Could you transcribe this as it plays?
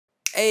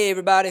Hey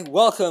everybody,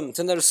 welcome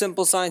to another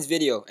simple science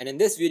video, and in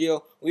this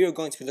video we are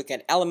going to be looking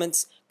at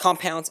elements,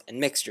 compounds, and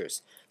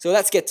mixtures. So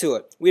let's get to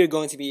it. We are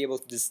going to be able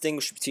to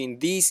distinguish between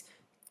these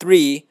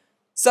three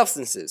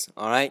substances.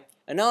 Alright,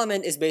 an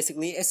element is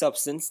basically a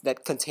substance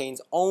that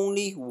contains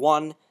only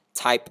one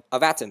type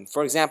of atom.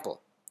 For example,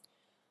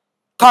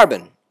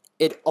 carbon.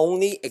 It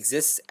only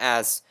exists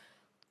as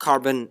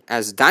carbon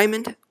as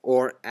diamond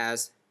or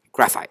as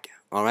graphite.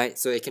 Alright,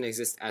 so it can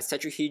exist as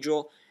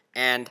tetrahedral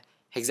and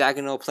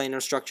hexagonal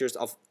planar structures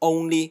of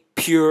only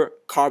pure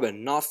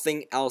carbon,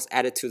 nothing else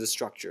added to the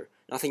structure,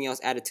 nothing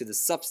else added to the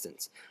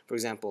substance. For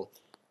example,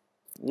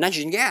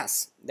 nitrogen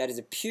gas, that is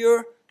a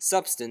pure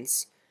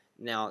substance.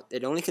 Now,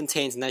 it only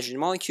contains nitrogen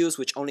molecules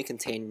which only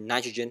contain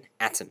nitrogen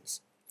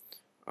atoms.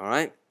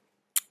 Alright,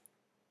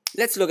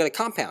 let's look at a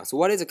compound. So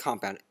what is a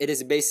compound? It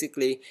is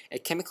basically a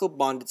chemical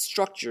bonded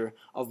structure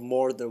of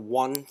more than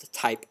one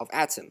type of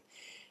atom.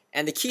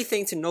 And the key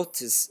thing to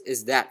notice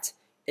is that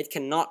it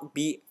cannot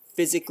be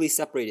physically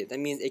separated.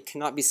 That means it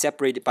cannot be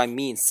separated by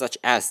means such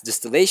as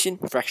distillation,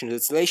 fractional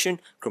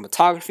distillation,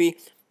 chromatography,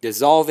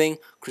 dissolving,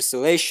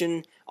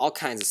 crystallization, all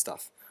kinds of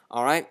stuff.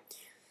 Alright?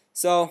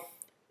 So,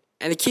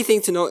 and the key thing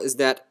to note is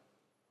that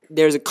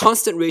there's a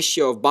constant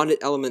ratio of bonded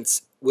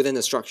elements within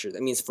the structure.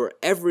 That means for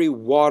every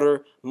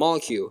water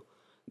molecule,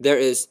 there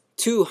is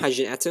 2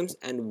 hydrogen atoms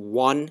and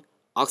 1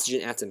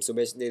 oxygen atom. So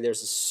basically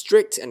there's a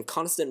strict and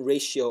constant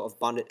ratio of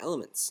bonded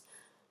elements.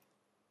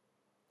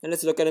 And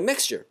let's look at a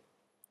mixture.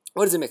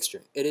 What is a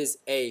mixture? It's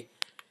a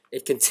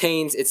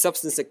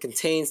substance that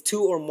contains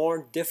 2 or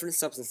more different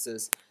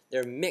substances.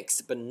 They're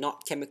mixed but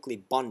not chemically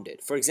bonded.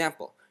 For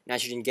example,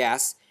 nitrogen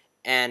gas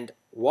and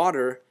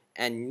water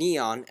and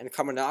neon and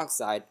carbon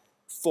dioxide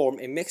form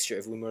a mixture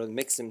if we were to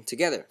mix them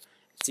together.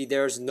 See,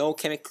 there's no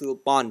chemical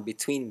bond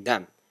between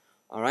them.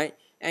 Alright?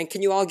 And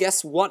can you all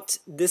guess what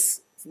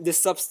this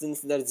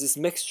substance, that is this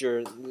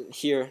mixture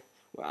here,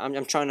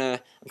 I'm trying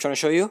to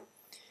show you?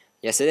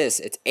 Yes, it is.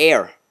 It's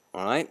air.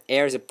 Alright?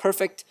 Air is a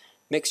perfect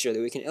mixture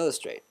that we can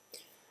illustrate.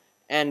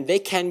 And they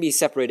can be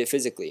separated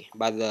physically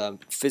by the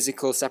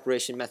physical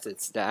separation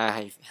methods that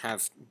I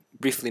have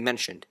briefly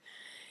mentioned.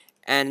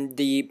 And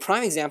the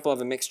prime example of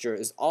a mixture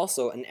is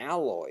also an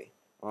alloy.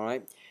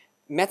 Alright?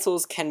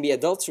 Metals can be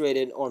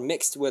adulterated or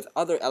mixed with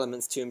other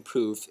elements to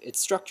improve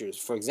its structures.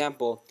 For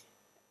example,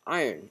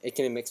 iron. It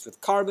can be mixed with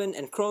carbon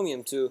and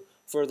chromium to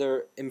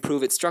further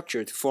improve its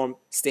structure to form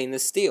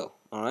stainless steel.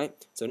 Alright?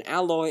 So an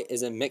alloy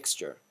is a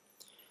mixture.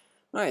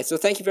 Alright, so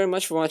thank you very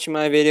much for watching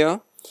my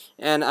video,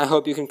 and I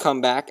hope you can come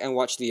back and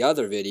watch the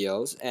other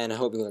videos, and I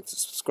hope you like to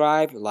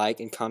subscribe, like,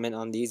 and comment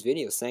on these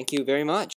videos. Thank you very much.